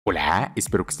Hola,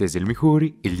 espero que estés del mejor.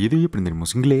 El día de hoy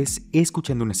aprenderemos inglés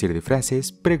escuchando una serie de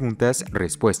frases, preguntas,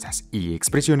 respuestas y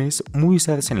expresiones muy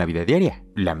usadas en la vida diaria.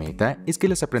 La meta es que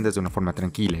las aprendas de una forma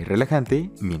tranquila y relajante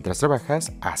mientras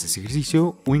trabajas, haces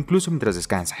ejercicio o incluso mientras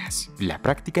descansas. La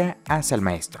práctica hace al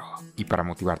maestro. Y para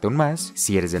motivarte aún más,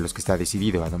 si eres de los que está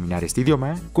decidido a dominar este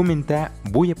idioma, comenta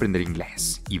 "Voy a aprender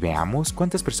inglés" y veamos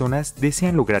cuántas personas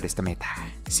desean lograr esta meta.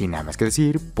 Sin nada más que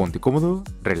decir, ponte cómodo,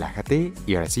 relájate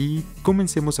y ahora sí,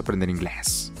 comencemos a aprender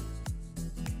inglés.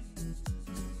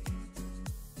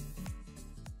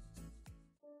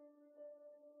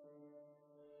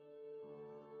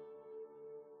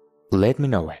 Let me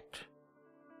know it.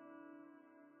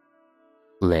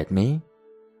 Let me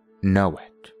know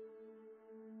it.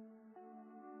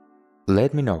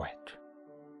 Let me know it.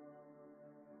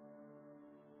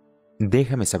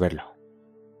 Déjame saberlo.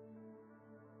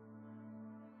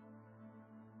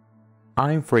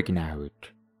 I'm freaking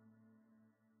out.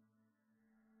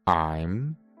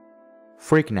 I'm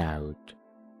freaking out.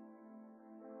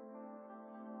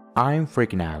 I'm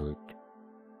freaking out.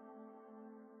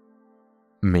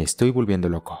 Me estoy volviendo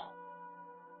loco.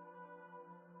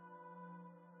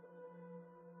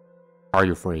 Are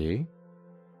you free?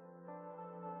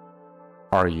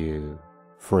 Are you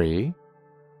free?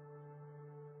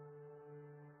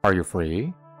 Are you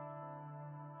free?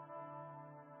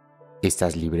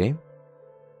 ¿Estás libre?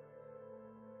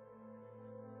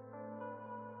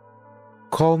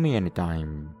 Call me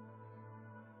anytime.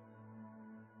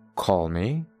 Call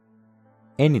me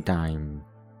anytime.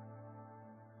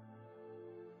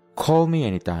 Call me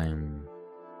anytime.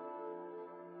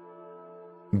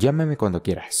 Llámame cuando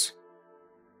quieras.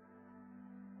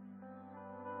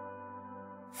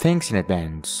 Thanks in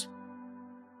advance.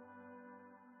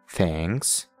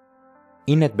 Thanks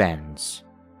in advance.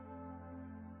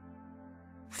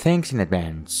 Thanks in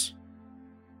advance.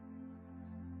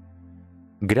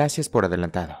 Gracias por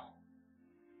adelantado.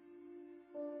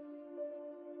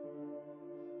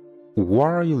 What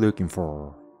are you looking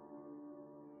for?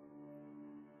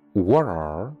 What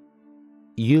are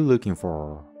you looking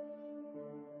for?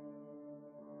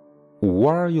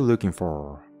 What are you looking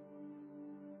for?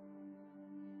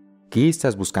 ¿Qué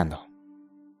estás buscando?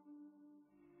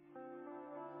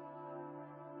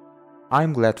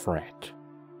 I'm glad for it.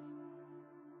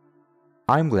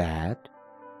 I'm glad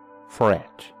for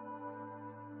it.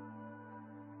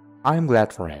 I'm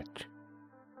glad for it.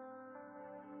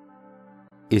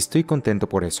 Estoy contento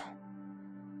por eso.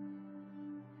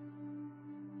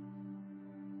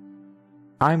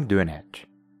 I'm doing it.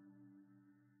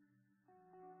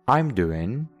 I'm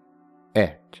doing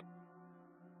it.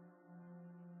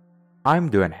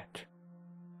 I'm doing it.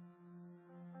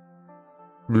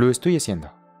 Lo estoy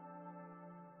haciendo.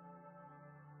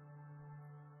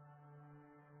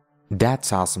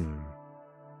 That's awesome.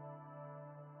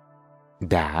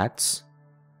 That's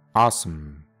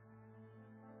awesome.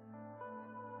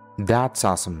 That's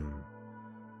awesome.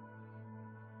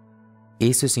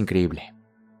 Eso es increíble.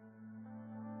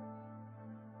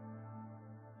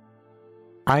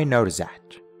 I noticed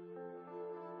that.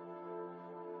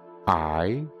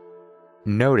 I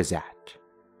noticed that.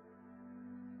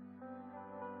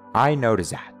 I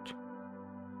noticed that.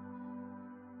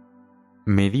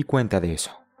 Me di cuenta de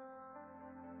eso.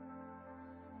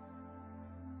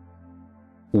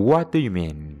 What do you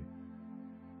mean?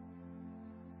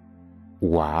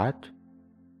 What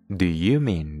do you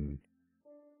mean?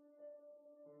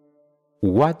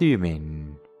 What do you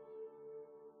mean?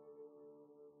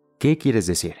 ¿Qué quieres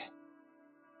decir?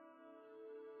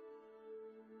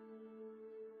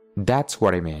 That's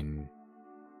what I mean.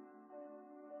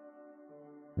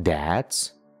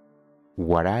 That's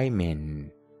what I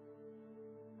mean.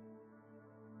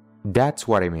 That's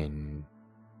what I mean.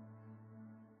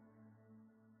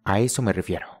 A eso me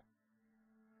refiero.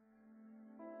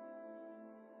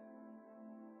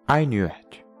 I knew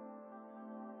it.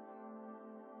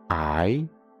 I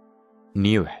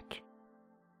knew it.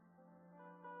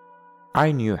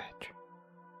 I knew it.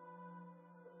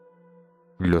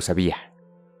 Lo sabía.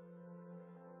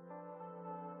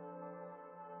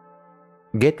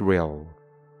 Get real.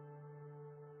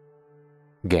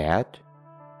 Get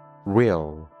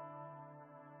real.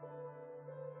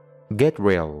 Get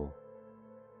real.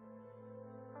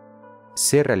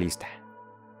 Sé realista.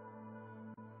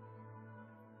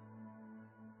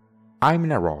 I'm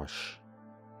in a rush.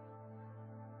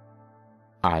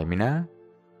 I'm in a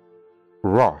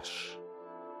rush.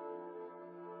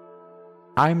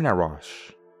 I'm in a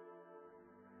rush.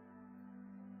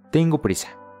 Tengo prisa.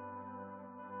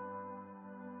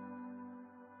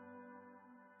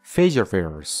 Face your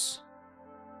fears.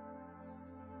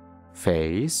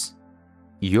 Face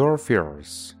your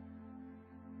fears.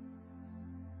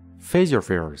 Face your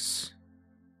fears.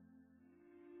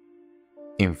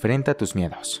 Enfrenta tus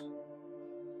miedos.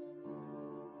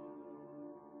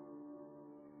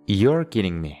 You're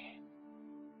kidding me.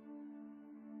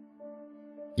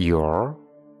 You're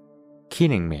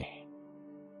kidding me.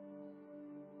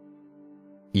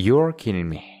 You're kidding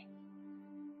me.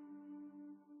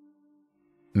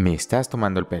 Me estás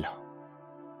tomando el pelo.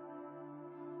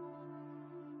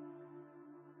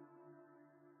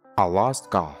 A lost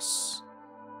cause.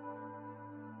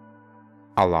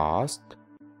 A lost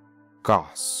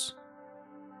cause.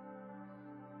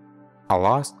 A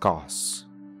lost cause.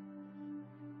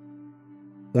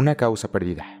 Una causa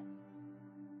perdida.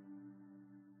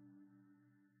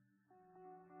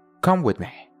 Come with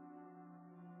me.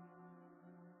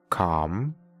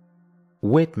 Come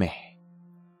with me.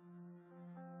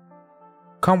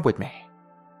 Come with me.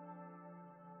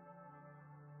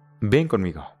 Ven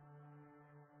conmigo.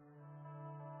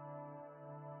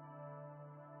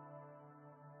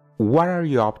 What are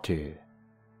you up to?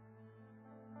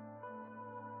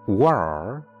 What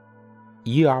are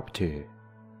you up to?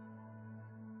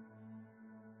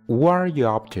 What are you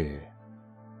up to?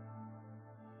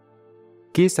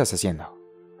 ¿Qué estás haciendo?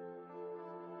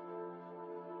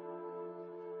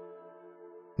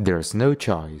 There's no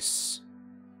choice.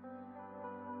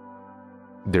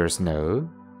 There's no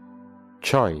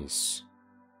choice.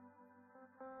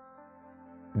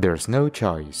 There's no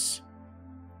choice.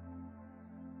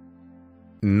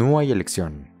 No hay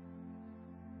elección.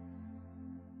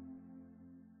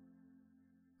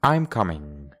 I'm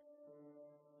coming.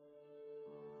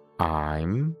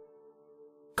 I'm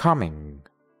coming.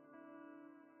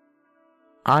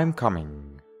 I'm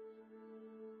coming.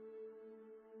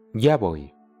 Ya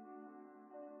voy.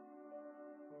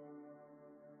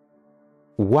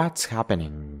 What's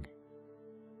happening?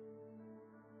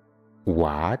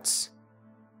 What's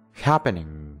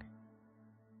happening?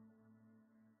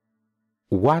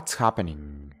 What's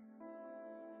happening?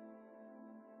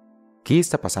 ¿Qué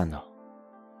está pasando?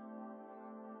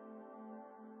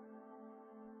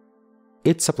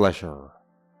 It's a pleasure.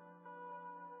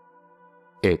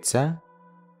 It's a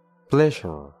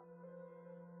pleasure.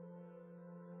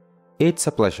 It's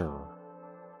a pleasure.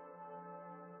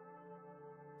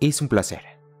 Es un placer.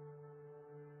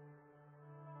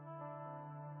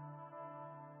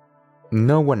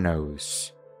 No one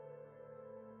knows.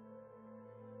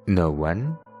 No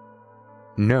one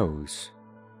knows.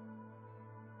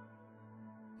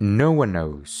 No one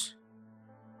knows.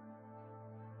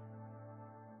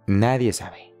 Nadie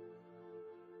sabe.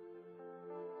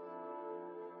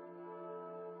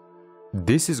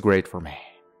 This is great for me.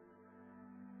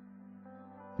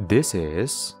 This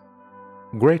is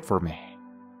great for me.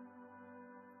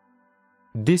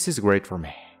 This is great for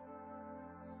me.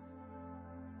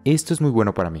 Esto es muy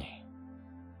bueno para mí.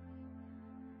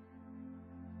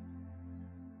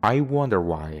 I wonder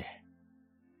why.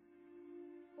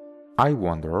 I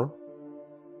wonder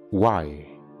why.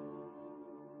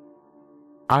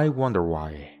 I wonder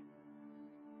why.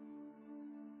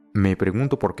 Me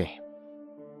pregunto por qué.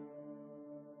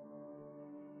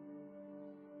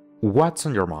 What's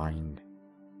on your mind?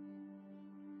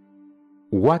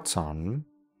 What's on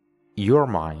your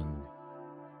mind?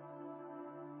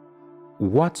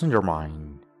 What's on your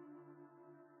mind?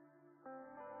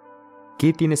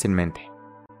 ¿Qué tienes en mente?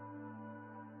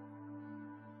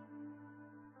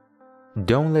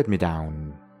 Don't let me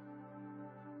down.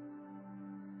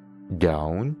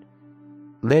 Don't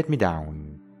let me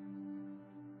down.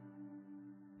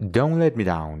 Don't let me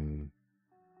down.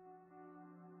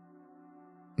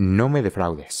 No me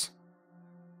defraudes.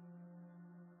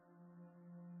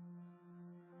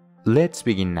 Let's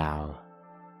begin now.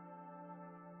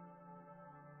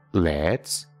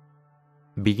 Let's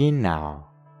begin now.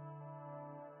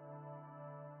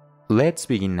 Let's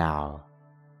begin now.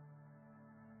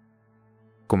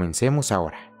 Comencemos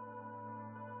ahora.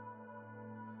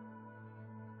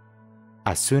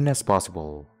 As soon as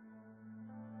possible.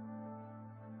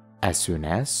 As soon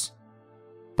as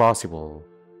possible.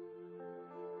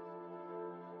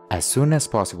 As soon as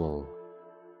possible.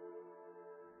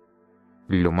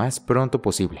 Lo más pronto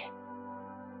posible.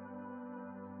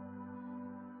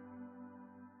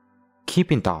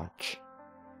 Keep in touch.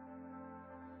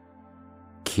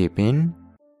 Keep in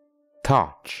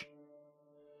touch.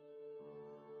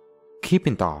 Keep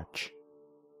in touch.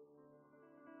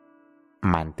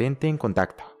 Mantente en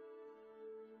contacto.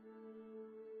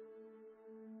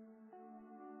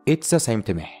 It's the same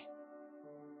to me.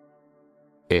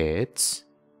 It's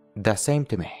the same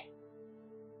to me.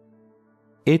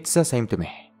 It's the same to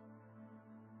me.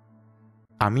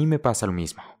 A mí me pasa lo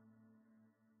mismo.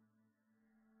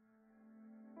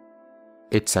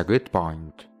 It's a good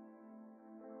point.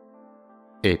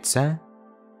 It's a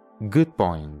good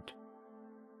point.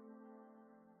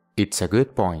 It's a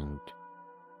good point.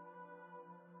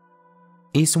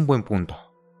 Es un buen punto.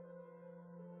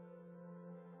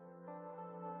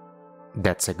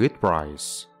 That's a good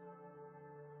price.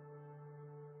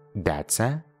 That's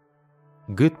a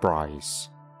good price.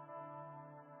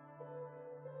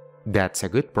 That's a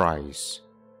good price.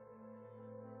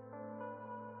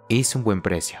 Es un buen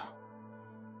precio.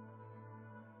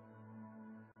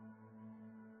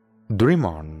 Dream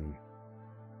on.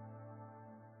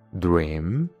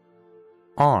 Dream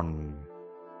on.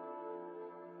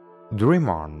 Dream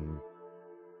on.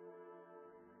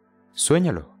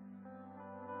 Suéñalo.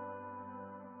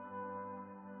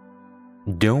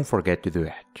 Don't forget to do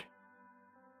it.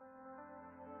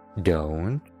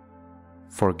 Don't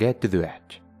forget to do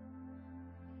it.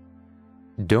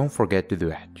 Don't forget to do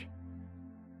it.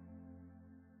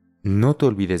 No te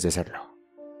olvides de hacerlo.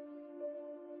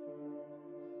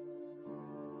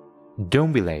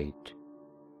 Don't be late.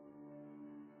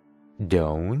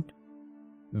 Don't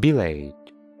be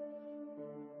late.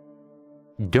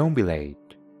 Don't be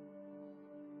late.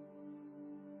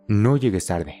 No llegues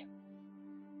tarde.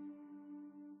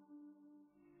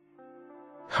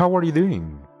 How are you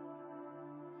doing?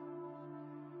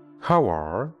 How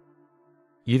are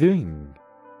you doing?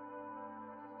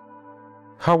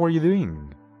 How are you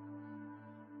doing?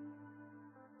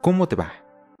 ¿Cómo te va?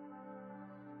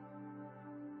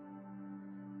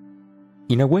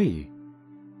 In a way.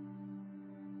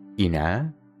 In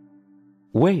a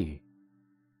way.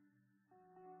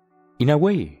 In a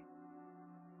way.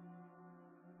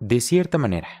 De cierta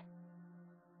manera.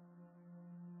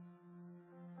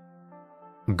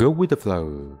 Go with the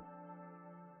flow.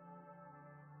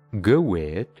 Go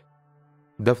with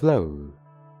the flow.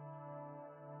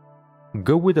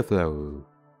 Go with the flow.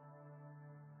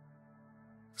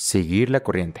 Seguir la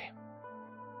corriente.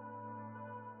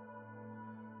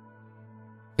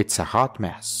 It's a hot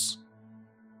mess.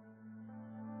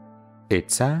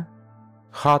 It's a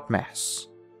hot mess.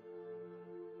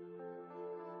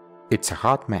 It's a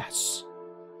hot mess.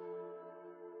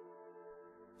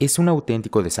 Es un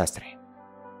auténtico desastre.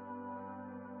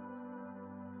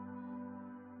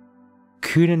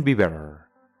 Couldn't be better.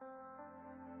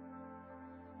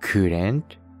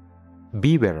 Couldn't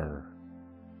be better.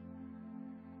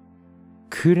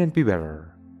 Couldn't be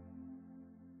better.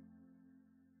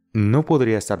 No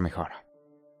podría estar mejor.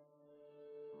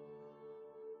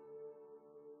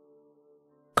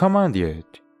 Come on,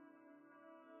 dude.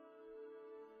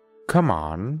 Come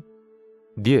on,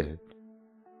 dude.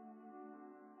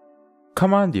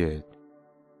 Come on, dude.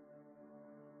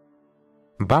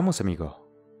 Vamos, amigo.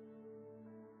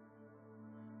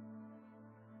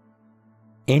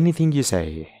 Anything you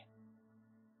say.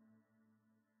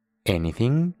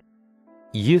 Anything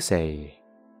you say.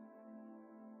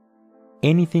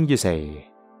 Anything you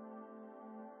say.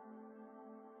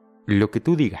 Lo que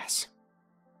tú digas.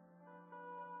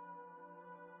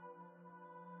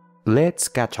 Let's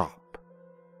catch up.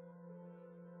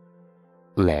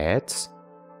 Let's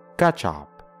catch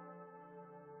up.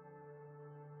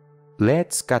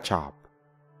 Let's catch up.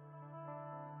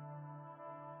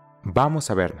 Vamos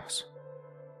a vernos.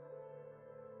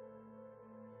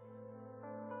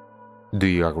 Do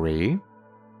you agree?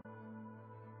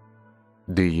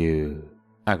 Do you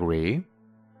agree?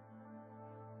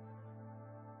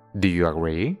 Do you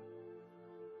agree?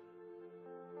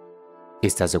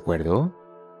 ¿Estás de acuerdo?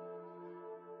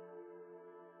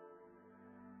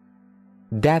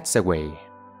 That's the way.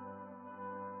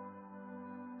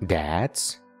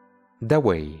 That's the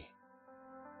way.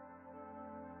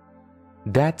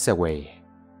 That's the way.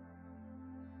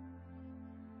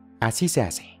 Así se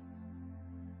hace.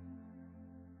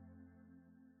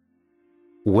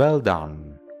 Well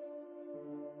done.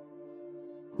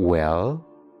 Well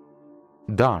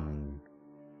done.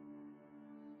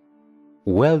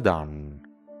 Well done.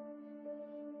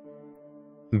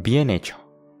 Bien hecho.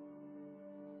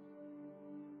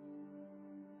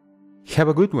 Have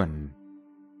a good one.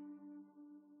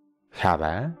 Have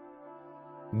a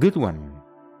good one.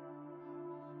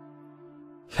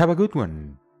 Have a good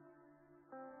one.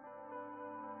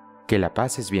 Que la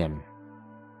pases bien.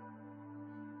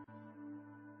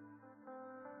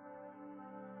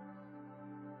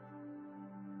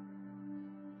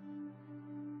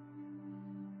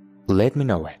 Let me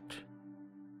know it.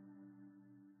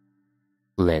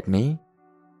 Let me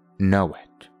know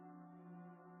it.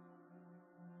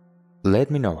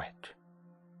 Let me know it.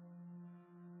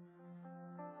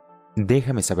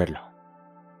 Déjame saberlo.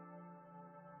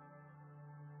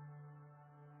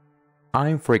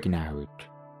 I'm freaking out.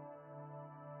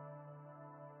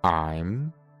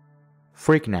 I'm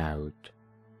freaking out.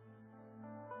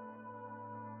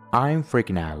 I'm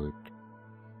freaking out.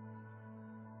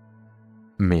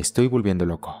 Me estoy volviendo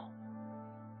loco.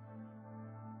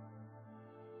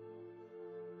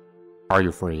 Are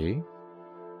you free?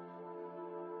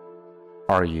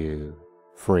 Are you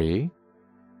free?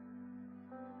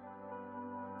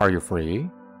 Are you free?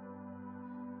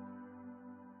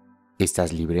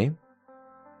 ¿Estás libre?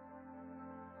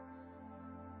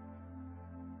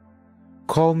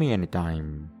 Call me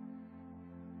anytime.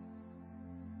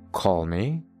 Call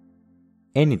me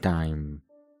anytime.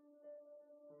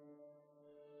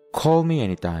 Call me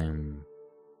anytime.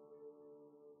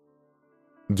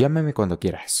 Llámame cuando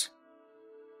quieras.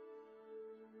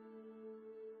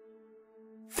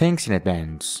 Thanks in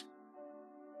advance.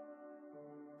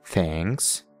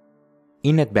 Thanks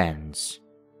in advance.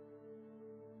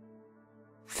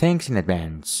 Thanks in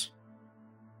advance.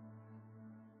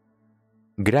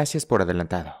 Gracias por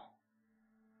adelantado.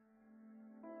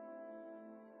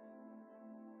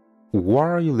 What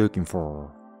are you looking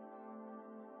for?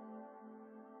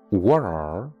 What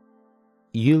are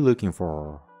you looking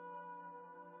for?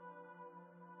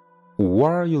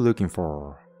 What are you looking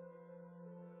for?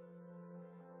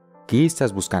 ¿Qué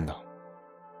estás buscando?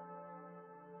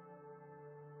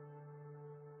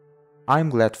 I'm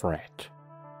glad for it.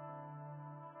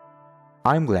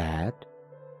 I'm glad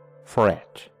for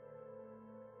it.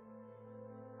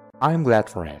 I'm glad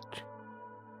for it.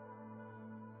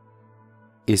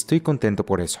 Estoy contento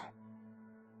por eso.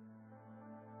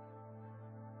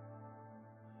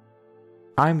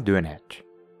 I'm doing it.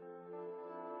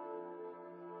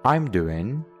 I'm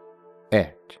doing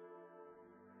it.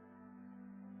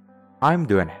 I'm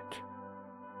doing it.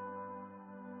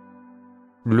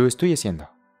 Lo estoy haciendo.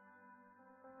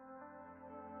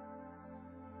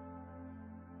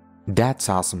 That's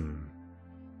awesome.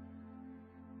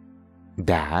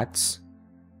 That's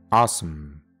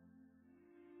awesome.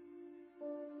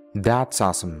 That's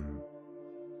awesome.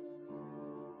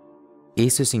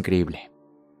 Eso es increíble.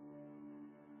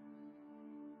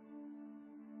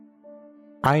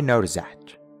 I noticed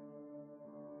that.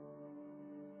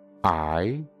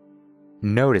 I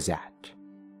noticed that.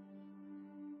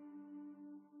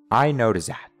 I noticed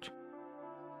that.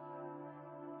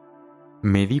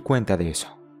 Me di cuenta de eso.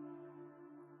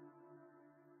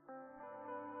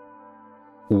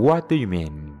 What do you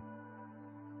mean?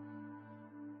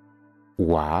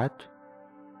 What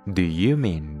do you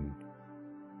mean?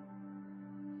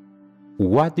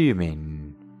 What do you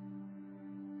mean?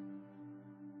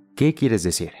 ¿Qué quieres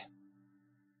decir?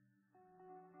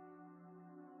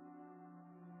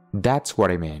 That's what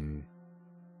I mean.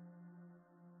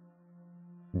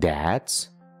 That's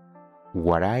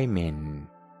what I mean.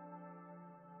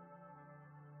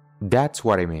 That's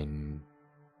what I mean.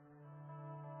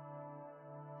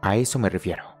 A eso me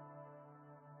refiero.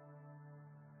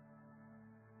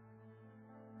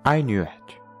 I knew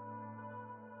it.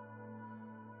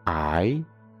 I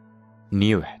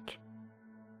knew it.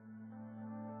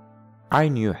 I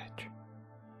knew it.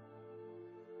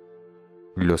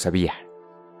 Lo sabía.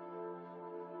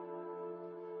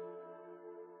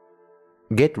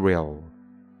 Get real.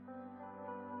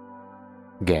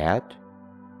 Get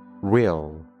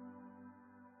real.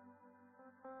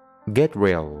 Get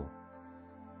real.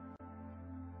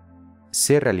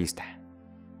 Sé realista.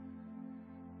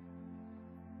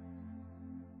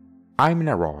 I'm in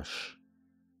a rush.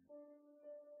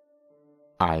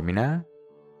 I'm in a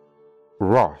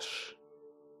rush.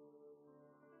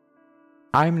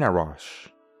 I'm in a rush.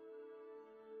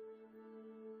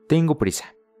 Tengo prisa.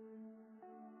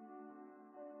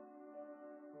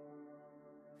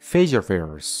 Face your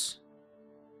fears.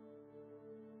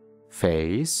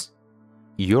 Face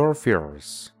your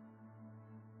fears.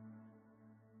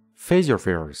 Face your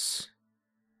fears.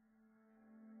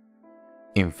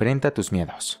 Enfrenta tus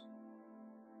miedos.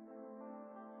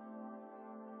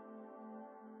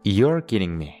 You're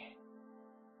kidding me.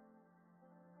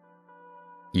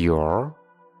 You're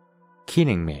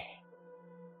kidding me.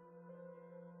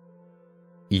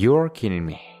 You're kidding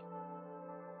me.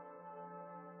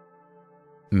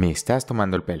 Me estás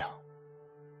tomando el pelo.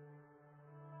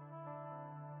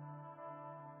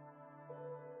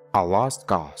 A lost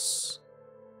cause.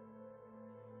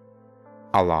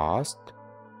 A lost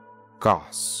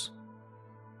cause.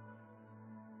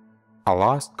 A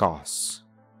lost cause.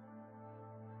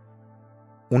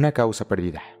 Una causa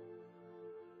perdida.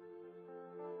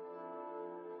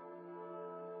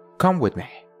 Come with me.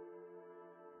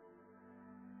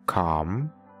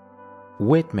 Come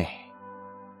with me.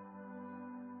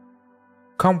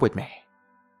 Come with me.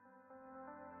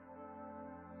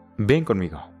 Ven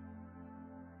conmigo.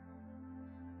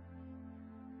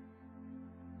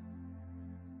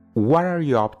 What are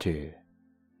you up to?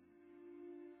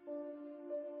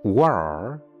 What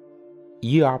are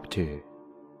you up to?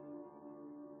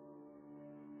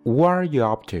 What are you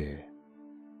up to?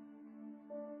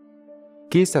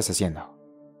 ¿Qué estás haciendo?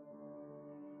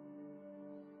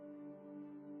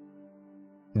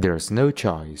 There's no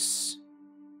choice.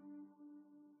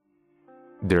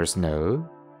 There's no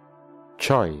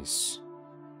choice.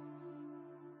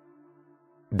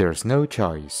 There's no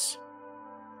choice.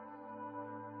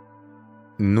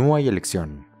 No hay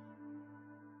elección.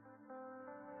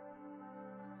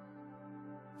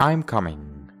 I'm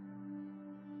coming.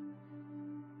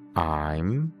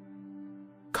 I'm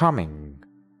coming.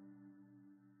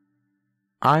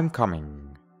 I'm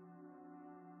coming.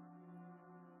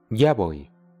 Ya voy.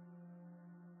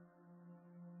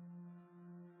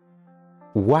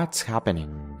 What's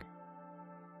happening?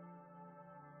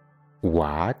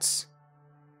 What's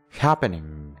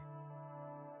happening?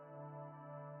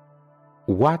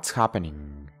 What's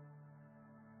happening?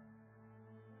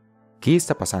 ¿Qué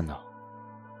está pasando?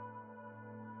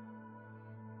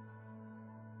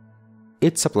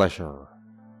 It's a pleasure.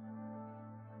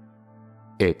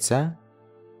 It's a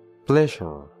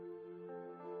pleasure.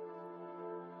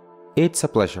 It's a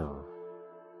pleasure.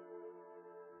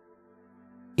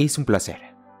 Es un placer.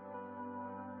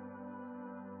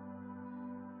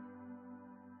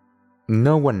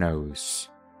 No one knows.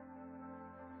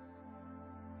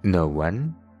 No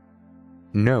one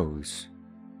knows.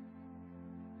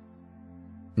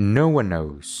 No one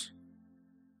knows.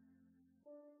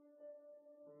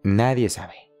 Nadie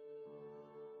sabe.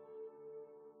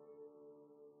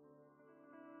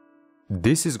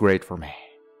 This is great for me.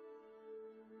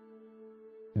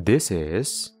 This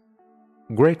is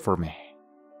great for me.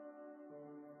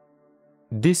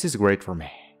 This is great for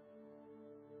me.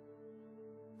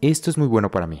 Esto es muy bueno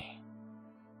para mí.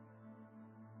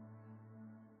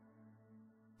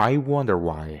 I wonder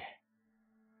why.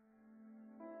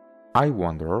 I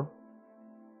wonder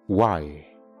why.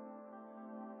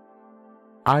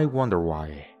 I wonder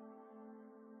why.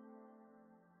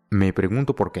 Me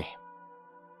pregunto por qué.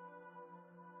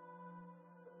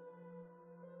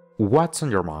 What's on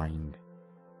your mind?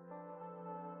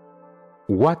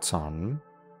 What's on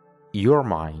your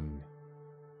mind?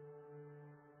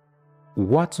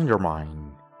 What's on your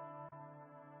mind?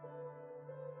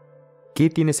 ¿Qué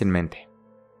tienes en mente?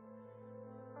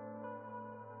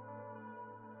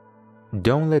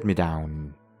 Don't let me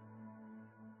down.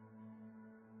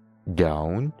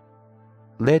 Don't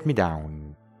let me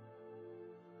down.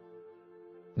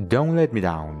 Don't let me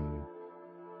down.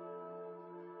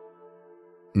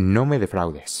 No me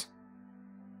defraudes.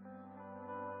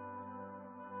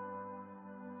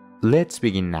 Let's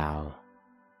begin now.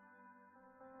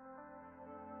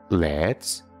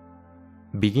 Let's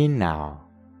begin now.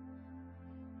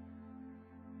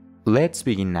 Let's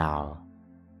begin now.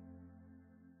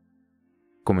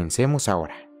 Comencemos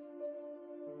ahora.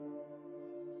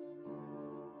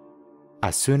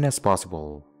 As soon as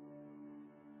possible.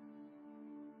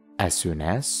 As soon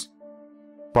as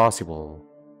possible.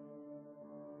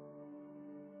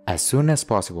 As soon as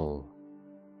possible.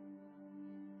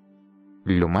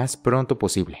 Lo más pronto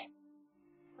posible.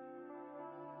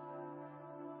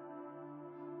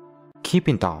 Keep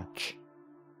in touch.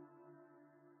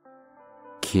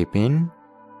 Keep in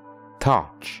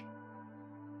touch.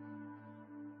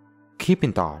 Keep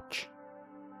in touch.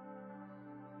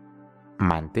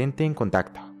 Mantente en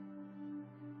contacto.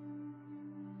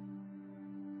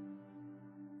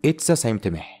 It's the same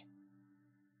to me.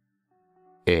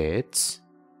 It's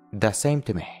the same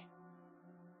to me.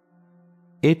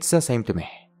 It's the same to me.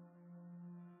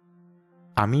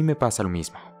 A mí me pasa lo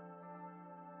mismo.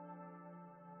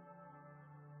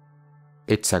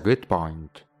 It's a good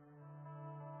point.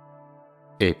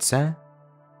 It's a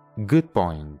good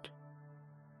point.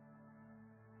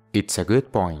 It's a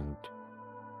good point.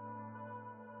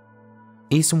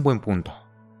 Es un buen punto.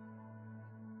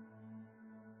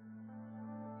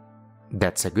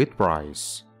 That's a good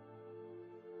price.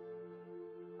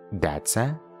 That's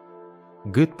a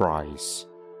good price.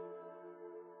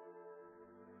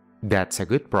 That's a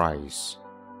good price.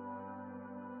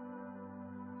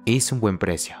 Es un buen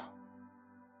precio.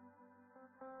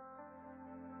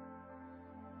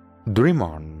 Dream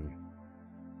on.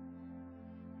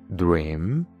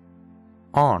 Dream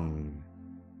on.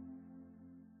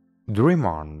 Dream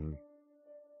on.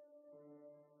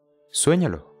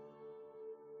 Suéñalo.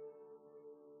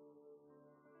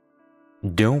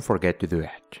 Don't forget to do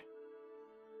it.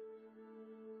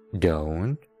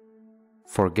 Don't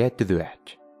forget to do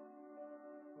it.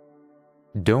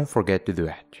 Don't forget to do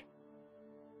it.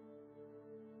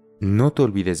 No te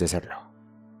olvides de hacerlo.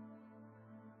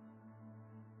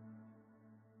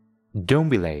 Don't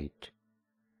be late.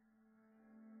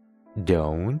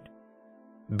 Don't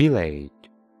be late.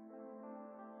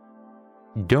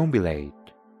 Don't be late.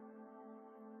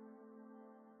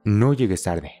 No llegues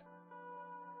tarde.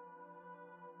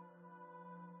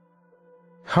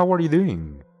 How are you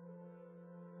doing?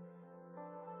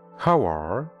 How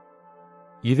are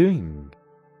you doing?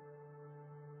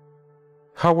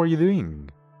 How are you doing?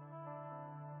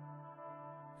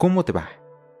 ¿Cómo te va?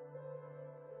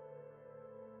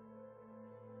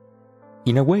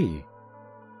 In a way.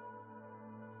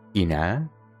 In a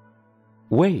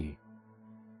way.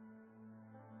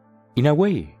 In a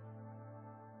way.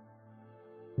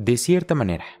 De cierta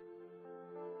manera.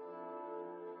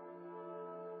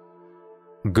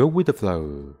 Go with the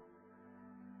flow.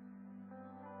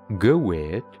 Go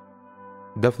with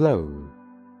the flow.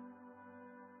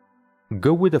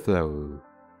 Go with the flow.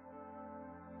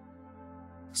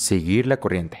 Seguir la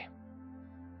corriente.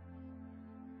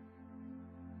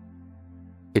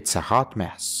 It's a hot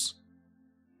mess.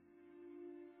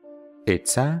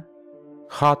 It's a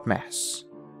hot mess.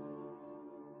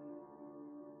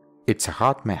 It's a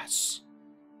hot mess.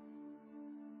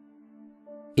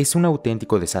 Es un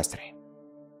auténtico desastre.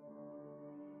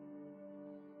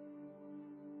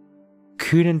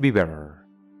 Couldn't be better.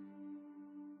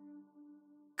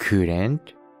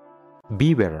 Couldn't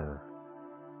be better.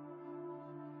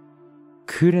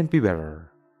 Couldn't be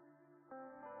better.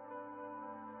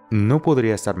 No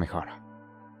podría estar mejor.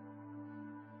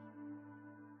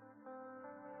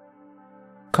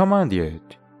 Come on,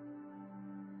 dude.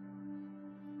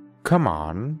 Come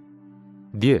on,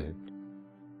 dude.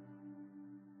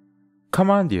 Come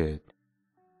on, dude.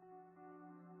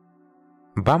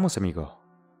 Vamos, amigo.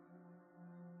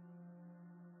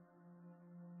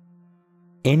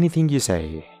 Anything you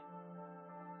say.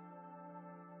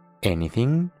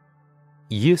 Anything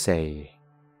you say.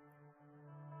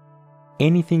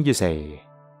 Anything you say.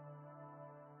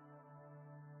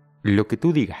 Lo que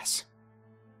tú digas.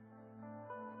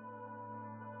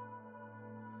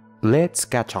 Let's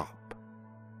catch up.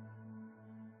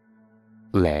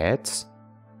 Let's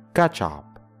catch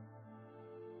up.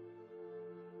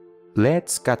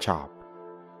 Let's catch up.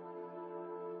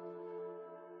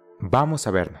 Vamos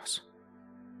a vernos.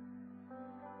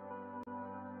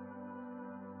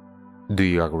 Do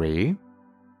you agree?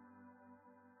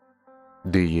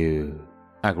 Do you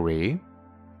agree?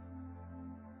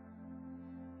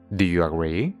 Do you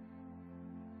agree?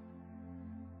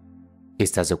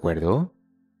 ¿Estás de acuerdo?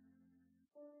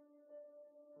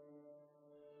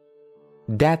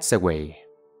 That's the way.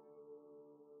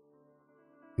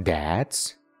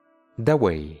 That's the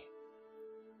way.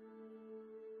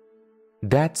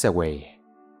 That's the way.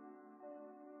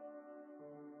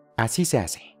 Así se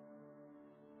hace.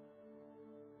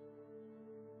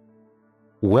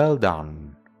 Well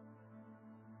done.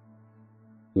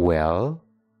 Well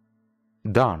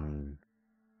done.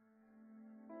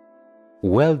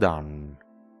 Well done.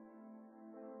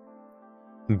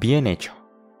 Bien hecho.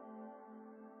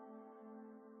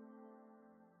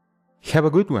 Have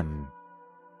a good one.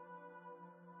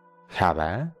 Have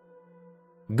a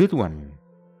good one.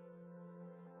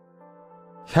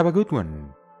 Have a good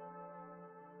one.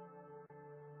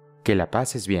 Que la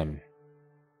pases bien.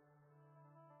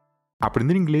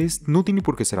 Aprender inglés no tiene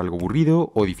por qué ser algo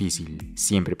aburrido o difícil.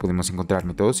 Siempre podemos encontrar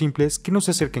métodos simples que nos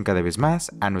acerquen cada vez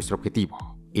más a nuestro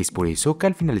objetivo. Es por eso que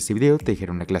al final de este video te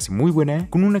dejaré una clase muy buena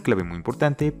con una clave muy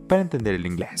importante para entender el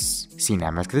inglés. Sin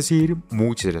nada más que decir,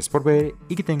 muchas gracias por ver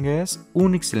y que tengas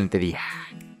un excelente día.